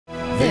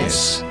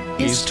This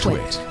is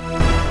TWiT.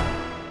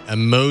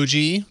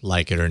 Emoji,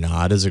 like it or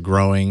not, is a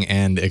growing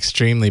and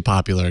extremely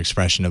popular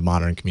expression of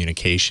modern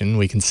communication.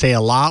 We can say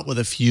a lot with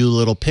a few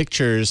little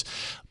pictures,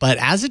 but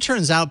as it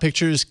turns out,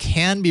 pictures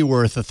can be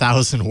worth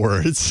 1,000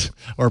 words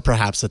or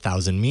perhaps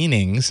 1,000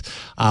 meanings.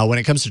 When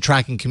it comes to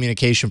tracking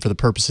communication for the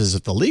purposes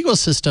of the legal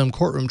system,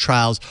 courtroom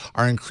trials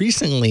are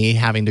increasingly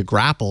having to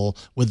grapple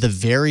with the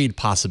varied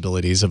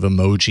possibilities of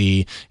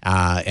emoji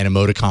and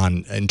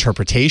emoticon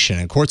interpretation,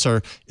 and courts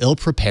are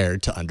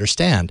ill-prepared to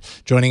understand.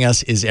 Joining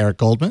us is Eric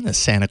Goldman, a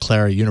Santa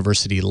Clara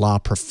University law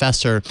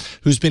professor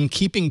who's been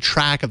keeping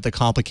track of the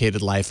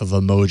complicated life of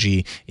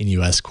emoji in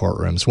U.S.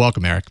 courtrooms.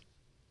 Welcome, Eric.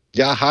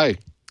 Yeah, hi.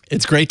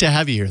 It's great to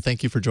have you here.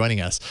 Thank you for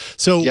joining us.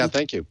 So yeah,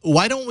 thank you.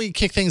 Why don't we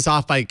kick things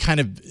off by kind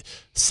of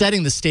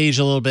setting the stage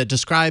a little bit,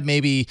 describe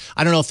maybe,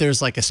 I don't know if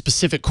there's like a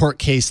specific court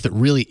case that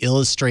really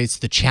illustrates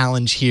the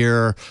challenge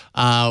here.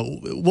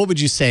 What would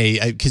you say?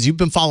 Because you've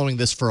been following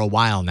this for a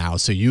while now,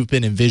 so you've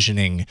been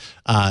envisioning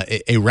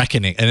a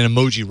reckoning, an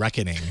emoji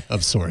reckoning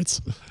of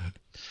sorts.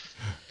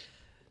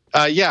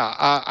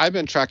 I've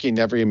been tracking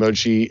every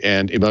emoji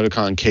and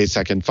emoticon case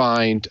I can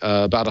find,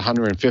 about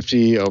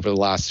 150 over the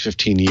last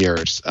 15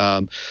 years.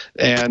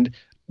 And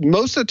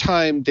most of the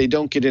time, they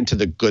don't get into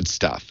the good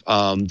stuff.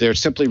 They're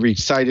simply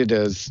recited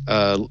as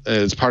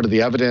part of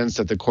the evidence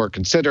that the court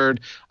considered.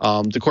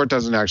 The court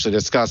doesn't actually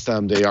discuss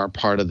them. They aren't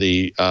part of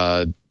the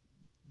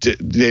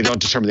they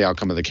don't determine the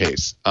outcome of the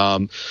case.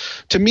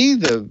 To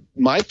me,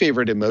 my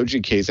favorite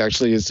emoji case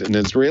actually is an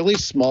Israeli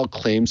small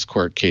claims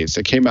court case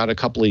that came out a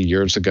couple of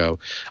years ago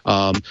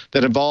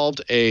that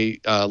involved a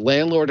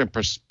landlord and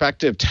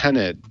prospective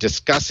tenant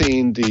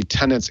discussing the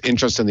tenant's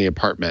interest in the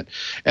apartment.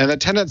 And the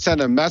tenant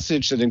sent a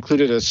message that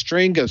included a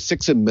string of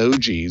 6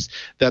 emojis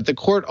that the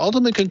court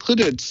ultimately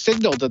concluded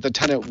signaled that the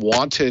tenant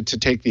wanted to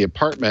take the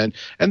apartment,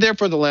 and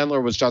therefore the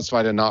landlord was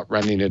justified in not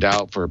renting it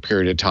out for a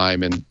period of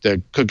time and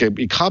could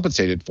be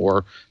compensated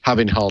for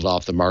having held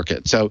off the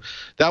market. So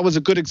that was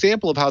a good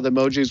example of how the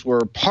emojis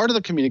were part of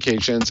the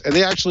communications, and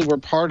they actually were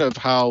part of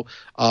how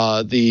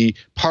the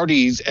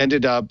parties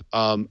ended up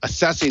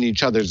assessing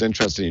each other's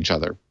interest in each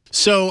other.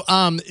 So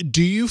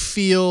do you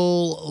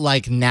feel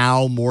like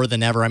now more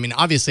than ever, I mean,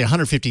 obviously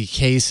 150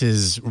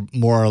 cases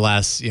more or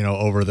less, you know,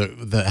 over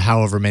the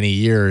however many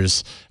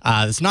years,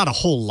 it's not a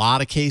whole lot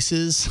of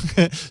cases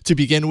to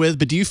begin with,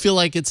 but do you feel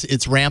like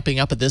it's ramping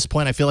up at this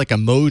point? I feel like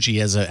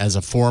emoji as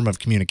a form of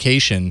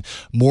communication,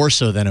 more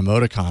so than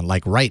emoticon,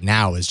 like right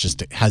now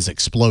has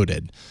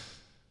exploded.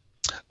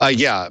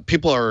 Yeah,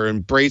 people are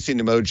embracing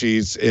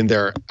emojis in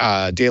their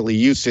daily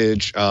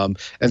usage.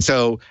 And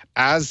so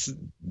as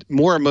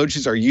more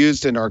emojis are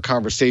used in our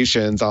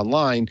conversations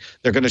online,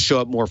 they're going to show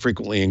up more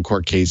frequently in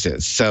court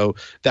cases. So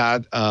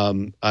that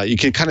you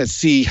can kind of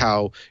see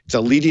how it's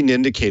a leading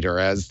indicator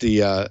as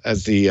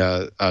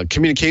the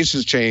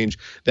communications change.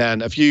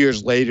 Then a few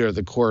years later,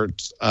 the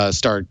courts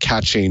start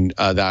catching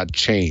that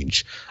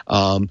change.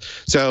 Emoticons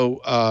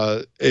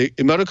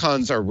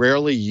are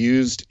rarely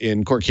used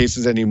in court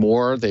cases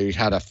anymore. They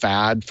had a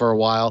fad for a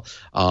while.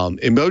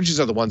 Emojis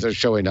are the ones that are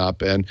showing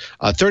up, and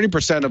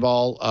 30% of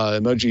all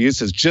emoji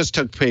uses just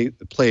took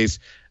place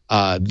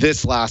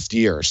this last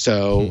year.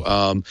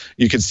 So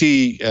you can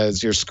see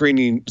as you're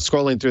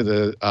scrolling through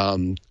the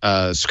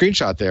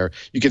screenshot there,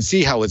 you can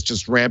see how it's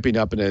just ramping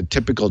up in a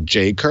typical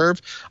J curve.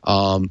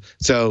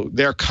 So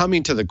they're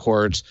coming to the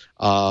courts,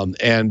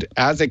 and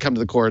as they come to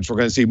the courts, we're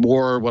going to see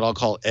more what I'll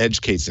call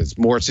edge cases,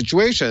 more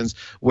situations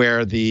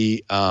where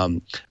the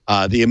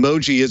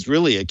emoji is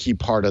really a key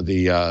part of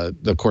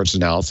the court's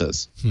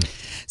analysis.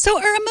 So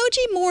are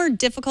emoji more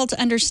difficult to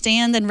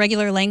understand than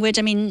regular language?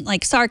 I mean,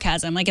 like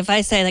sarcasm, like if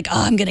I say like,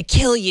 oh, I'm going to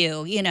kill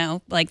you, you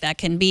know, like that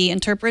can be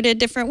interpreted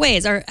different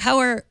ways. Or how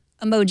are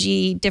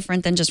emoji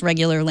different than just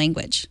regular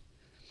language?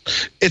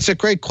 It's a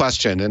great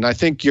question, and I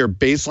think your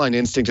baseline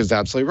instinct is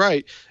absolutely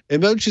right.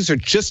 Emojis are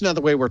just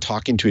another way we're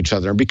talking to each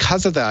other, and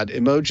because of that,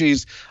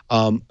 emojis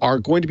are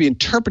going to be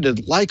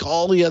interpreted like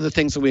all the other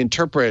things that we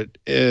interpret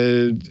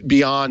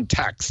beyond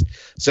text.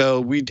 So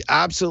we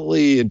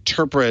absolutely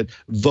interpret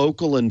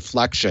vocal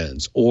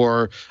inflections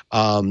or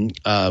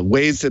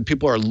ways that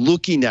people are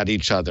looking at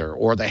each other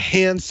or the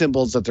hand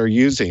symbols that they're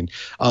using.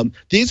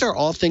 These are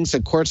all things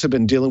that courts have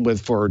been dealing with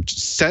for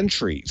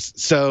centuries.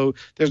 So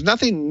there's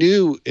nothing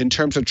new in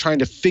terms of trying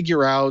to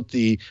figure out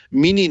the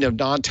meaning of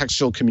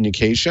non-textual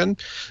communication.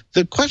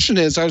 The question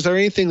is there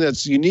anything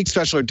that's unique,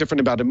 special, or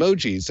different about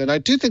emojis? And I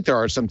do think there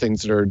are some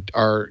things that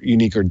are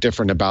unique or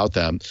different about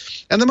them.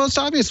 And the most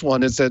obvious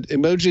one is that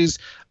emojis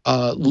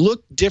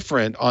look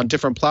different on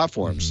different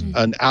platforms.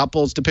 An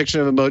Apple's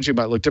depiction of emoji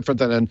might look different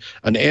than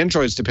an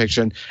Android's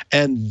depiction.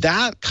 And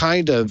that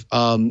kind of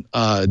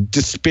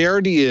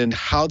disparity in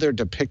how they're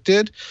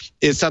depicted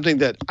is something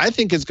that I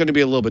think is going to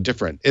be a little bit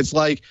different. It's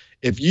like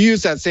if you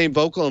use that same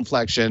vocal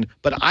inflection,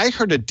 but I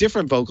heard a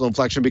different vocal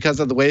inflection because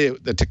of the way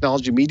the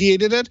technology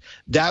mediated it,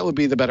 that would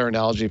be the better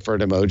analogy for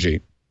an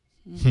emoji.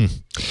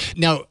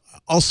 Now,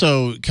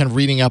 Also, kind of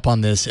reading up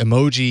on this,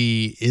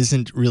 emoji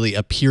isn't really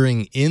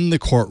appearing in the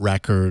court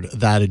record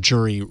that a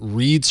jury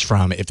reads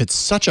from. If it's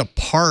such an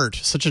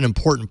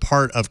important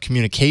part of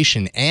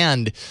communication,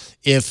 and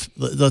if,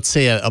 let's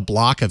say, a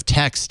block of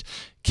text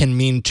can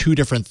mean two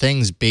different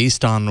things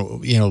based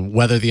on,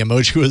 whether the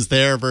emoji was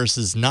there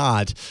versus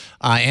not,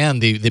 and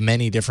the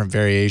many different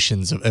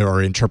variations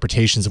or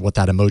interpretations of what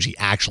that emoji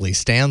actually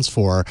stands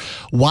for.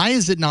 Why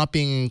is it not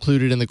being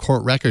included in the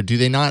court record?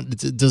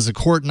 Does the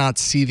court not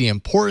see the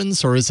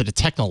importance, or is it a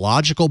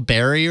technological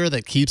barrier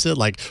that keeps it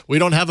like, we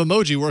don't have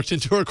emoji worked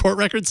into our court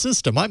record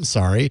system? I'm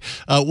sorry.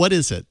 What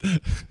is it?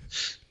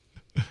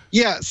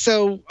 Yeah.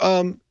 So,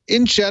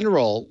 in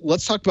general,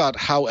 let's talk about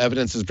how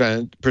evidence has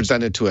been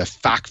presented to a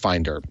fact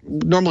finder.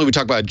 Normally we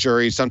talk about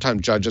juries. Sometimes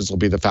judges will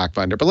be the fact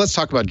finder, but let's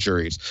talk about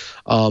juries.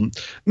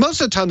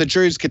 Most of the time, the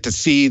juries get to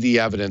see the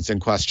evidence in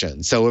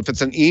question. So if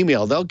it's an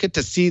email, they'll get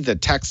to see the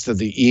text of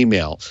the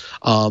email.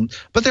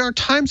 But there are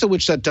times in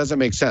which that doesn't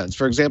make sense.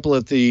 For example,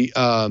 if the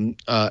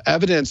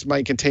evidence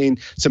might contain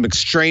some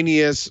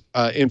extraneous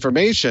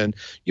information,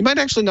 you might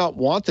actually not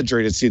want the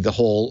jury to see the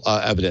whole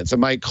evidence. It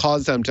might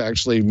cause them to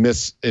actually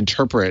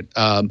misinterpret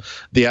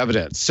the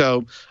evidence.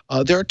 So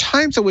there are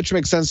times in which it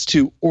makes sense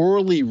to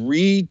orally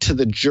read to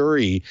the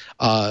jury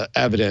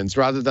evidence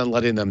rather than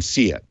letting them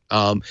see it.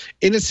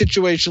 In a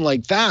situation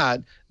like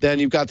that, then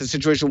you've got the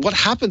situation, what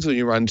happens when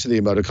you run into the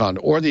emoticon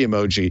or the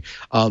emoji?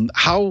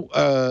 How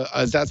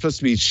is that supposed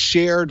to be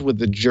shared with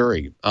the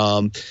jury?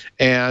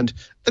 And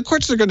the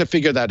courts are going to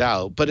figure that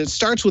out, but it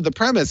starts with the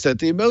premise that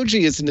the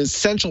emoji is an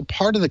essential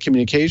part of the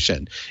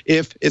communication.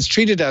 If it's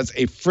treated as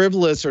a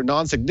frivolous or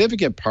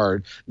non-significant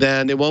part,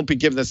 then it won't be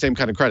given the same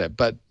kind of credit.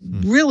 But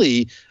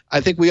really,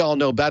 I think we all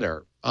know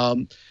better.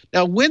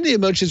 Now, when the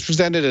emoji is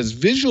presented as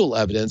visual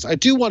evidence, I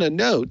do want to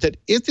note that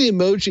if the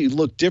emoji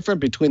look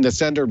different between the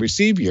sender and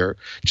receiver,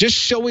 just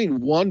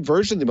showing one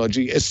version of the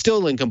emoji is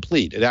still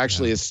incomplete. It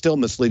actually is still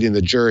misleading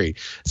the jury.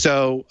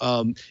 So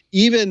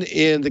even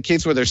in the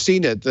case where they're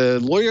seeing it,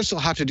 the lawyers still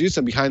have to do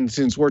some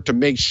behind-the-scenes work to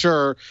make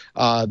sure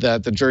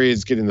that the jury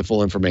is getting the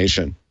full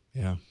information.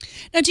 Yeah.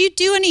 Now, do you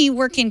do any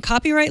work in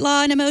copyright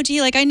law and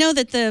emoji? Like, I know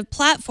that the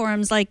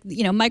platforms, like,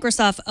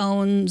 Microsoft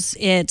owns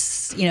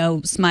its,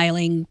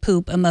 smiling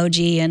poop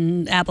emoji,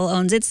 and Apple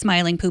owns its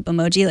smiling poop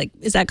emoji. Like,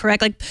 is that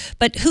correct? Like,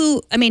 but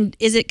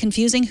is it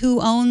confusing who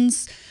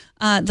owns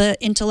the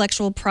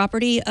intellectual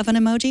property of an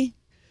emoji?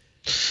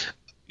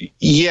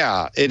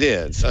 Yeah, it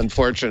is,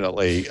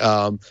 unfortunately.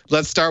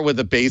 Let's start with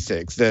the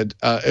basics, that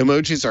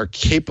emojis are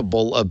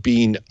capable of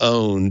being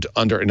owned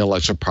under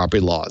intellectual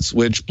property laws,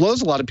 which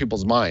blows a lot of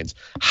people's minds.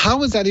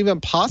 How is that even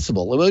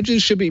possible?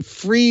 Emojis should be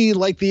free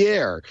like the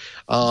air.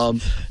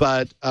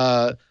 But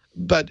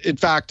in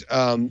fact,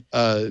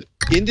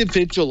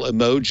 individual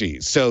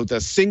emojis, so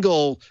the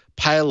single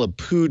pile of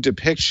poo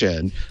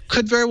depiction,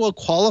 could very well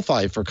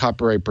qualify for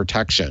copyright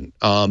protection.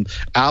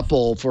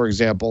 Apple, for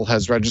example,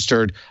 has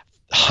registered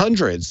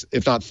hundreds,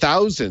 if not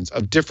thousands,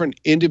 of different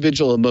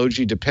individual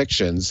emoji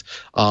depictions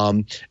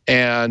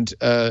and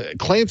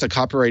claims a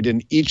copyright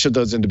in each of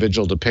those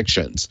individual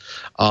depictions.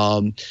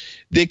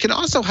 They can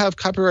also have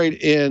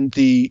copyright in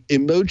the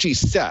emoji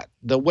set,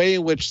 the way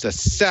in which the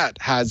set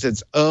has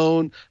its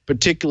own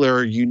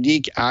particular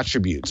unique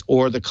attributes,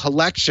 or the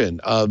collection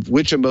of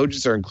which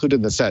emojis are included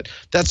in the set.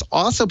 That's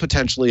also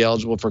potentially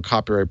eligible for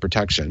copyright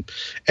protection.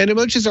 And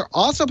emojis are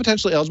also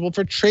potentially eligible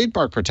for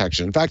trademark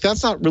protection. In fact,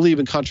 that's not really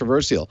even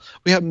controversial.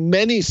 We have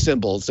many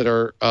symbols that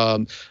are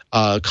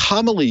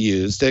commonly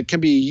used that can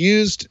be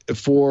used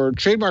for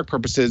trademark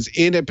purposes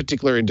in a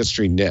particular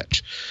industry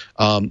niche.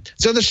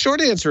 So the short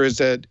answer is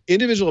that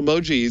individual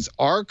emojis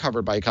are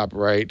covered by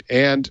copyright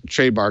and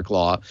trademark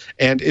law,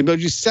 and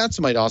emoji sets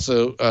might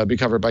also be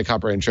covered by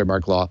copyright and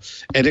trademark law.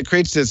 And it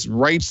creates this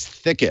rights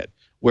thicket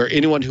where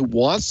anyone who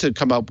wants to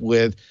come up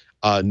with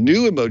a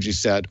new emoji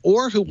set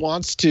or who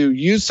wants to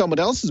use someone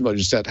else's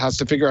emoji set has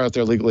to figure out if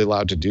they're legally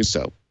allowed to do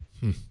so.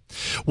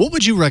 What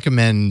would you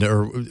recommend,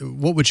 or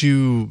what would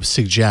you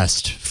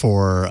suggest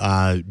for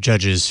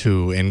judges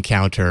who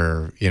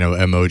encounter,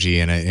 emoji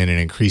in an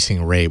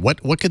increasing rate?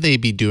 What could they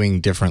be doing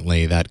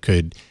differently that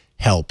could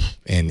help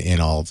in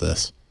all of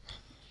this?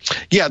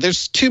 Yeah,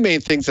 there's two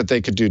main things that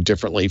they could do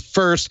differently.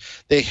 First,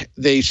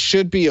 they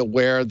should be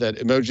aware that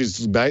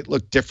emojis might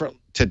look different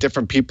to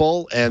different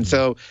people, and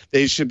so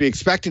they should be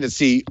expecting to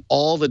see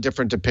all the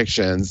different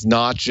depictions,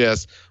 not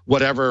just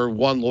whatever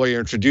one lawyer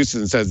introduces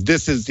and says,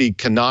 this is the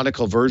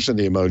canonical version of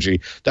the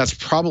emoji. That's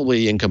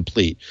probably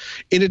incomplete.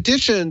 In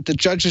addition, the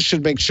judges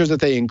should make sure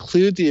that they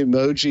include the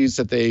emojis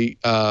that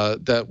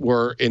that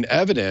were in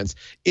evidence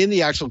in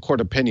the actual court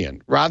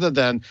opinion, rather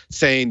than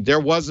saying there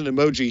was an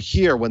emoji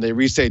here when they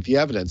restate the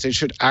evidence. They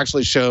should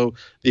actually show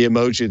the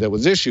emoji that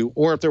was issued,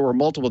 or if there were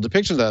multiple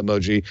depictions of that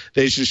emoji,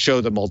 they should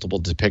show the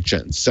multiple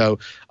depictions. So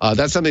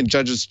that's something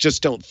judges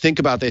just don't think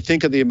about. They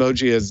think of the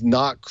emoji as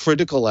not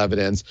critical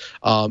evidence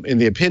in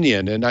the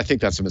opinion, and I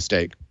think that's a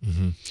mistake.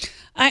 Mm-hmm.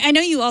 I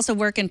know you also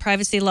work in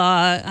privacy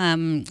law.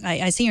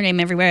 I see your name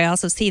everywhere. I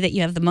also see that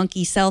you have the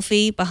monkey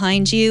selfie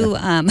behind you.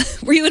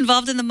 Were you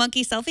involved in the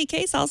monkey selfie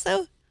case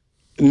also?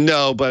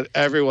 No, but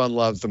everyone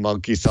loves the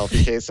monkey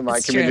selfie case in my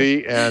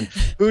community. True. And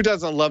who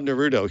doesn't love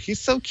Naruto? He's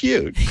so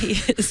cute. He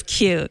is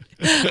cute.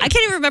 I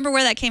can't even remember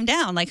where that came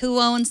down. Like who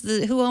owned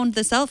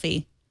the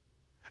selfie?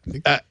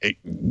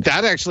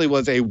 That actually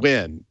was a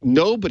win.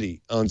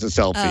 Nobody owns a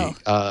selfie.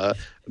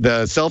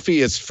 The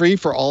selfie is free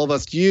for all of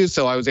us to use,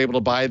 so I was able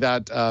to buy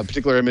that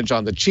particular image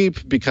on the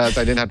cheap because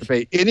I didn't have to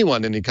pay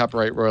anyone any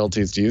copyright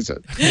royalties to use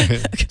it.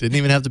 Didn't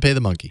even have to pay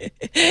the monkey.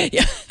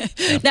 Yeah.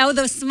 Now,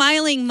 the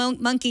smiling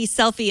monkey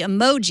selfie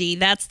emoji,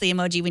 that's the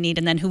emoji we need,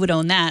 and then who would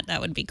own that? That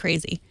would be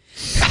crazy.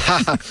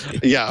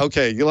 Yeah,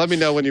 okay. You let me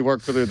know when you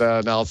work through the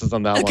analysis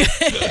on that one.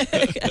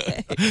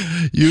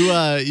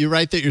 You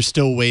write that you're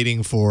still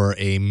waiting for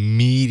a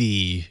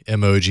meaty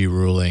emoji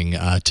ruling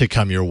to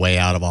come your way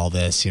out of all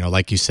this. You know,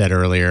 like you said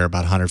earlier, about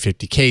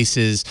 150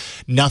 cases,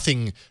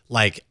 nothing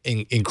like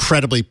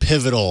incredibly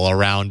pivotal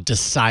around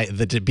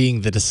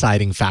being the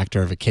deciding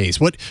factor of a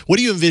case. What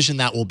do you envision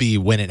that will be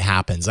when it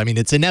happens? I mean,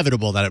 it's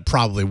inevitable that it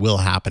probably will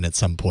happen at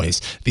some point.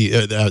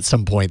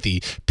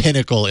 The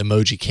pinnacle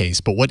emoji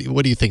case. But what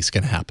do you think is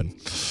going to happen?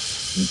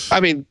 I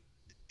mean,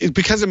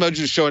 because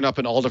emojis are showing up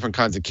in all different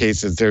kinds of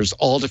cases, there's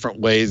all different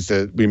ways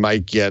that we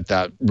might get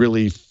that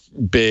really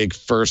big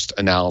first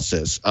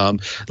analysis.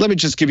 Let me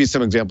just give you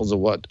some examples of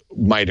what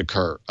might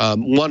occur.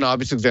 One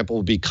obvious example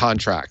would be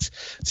contracts.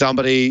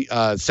 Somebody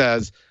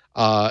says,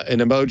 an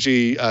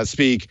emoji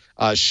speak,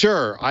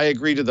 sure, I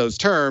agree to those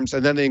terms,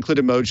 and then they include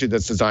emoji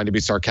that's designed to be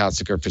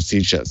sarcastic or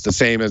facetious. The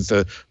same as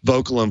the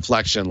vocal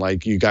inflection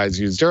like you guys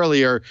used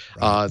earlier.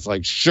 Right. It's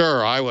like,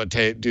 sure, I would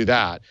do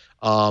that.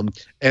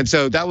 And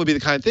so that would be the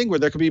kind of thing where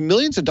there could be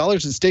millions of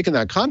dollars at stake in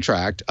that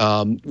contract,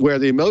 where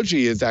the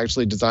emoji is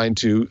actually designed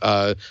to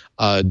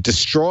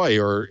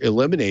destroy or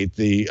eliminate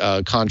the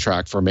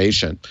contract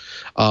formation.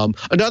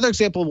 Another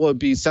example would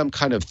be some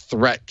kind of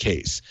threat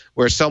case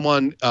where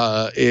someone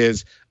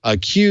is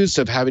accused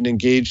of having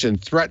engaged in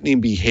threatening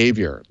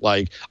behavior,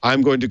 like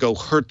I'm going to go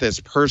hurt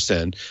this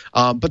person.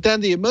 But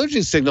then the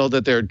emojis signal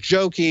that they're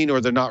joking or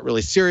they're not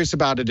really serious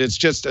about it. It's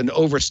just an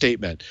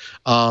overstatement.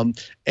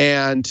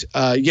 And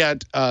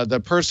yet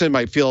the person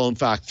might feel, in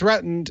fact,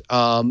 threatened,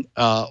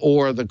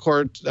 or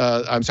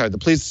the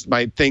police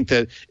might think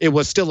that it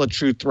was still a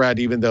true threat,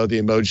 even though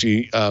the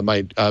emoji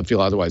might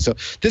feel otherwise. So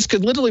this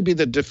could literally be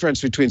the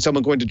difference between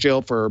someone going to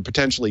jail for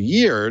potentially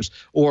years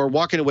or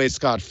walking away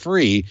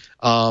scot-free,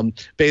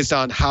 based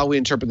on how we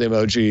interpret the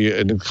emoji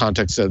in the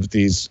context of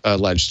these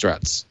alleged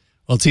threats.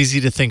 Well, it's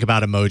easy to think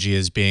about emoji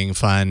as being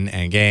fun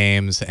and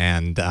games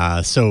and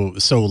so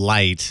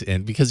light,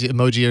 and because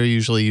emoji are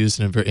usually used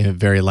in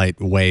very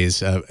light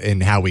ways in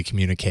how we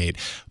communicate.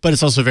 But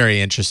it's also very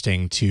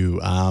interesting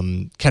to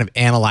kind of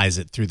analyze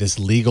it through this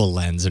legal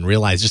lens and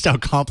realize just how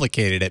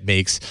complicated it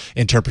makes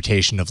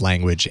interpretation of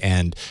language.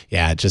 And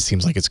yeah, it just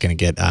seems like it's going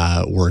to get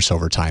worse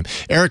over time.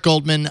 Eric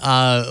Goldman,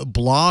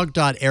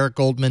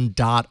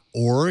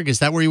 blog.ericgoldman.org. Is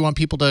that where you want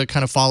people to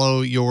kind of follow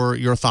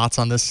your thoughts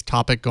on this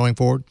topic going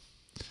forward?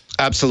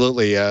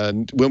 Absolutely.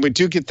 And when we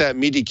do get that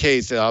meaty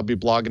case, I'll be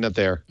blogging it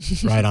there.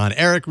 Right on.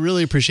 Eric,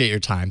 really appreciate your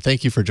time.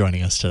 Thank you for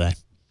joining us today.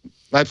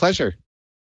 My pleasure.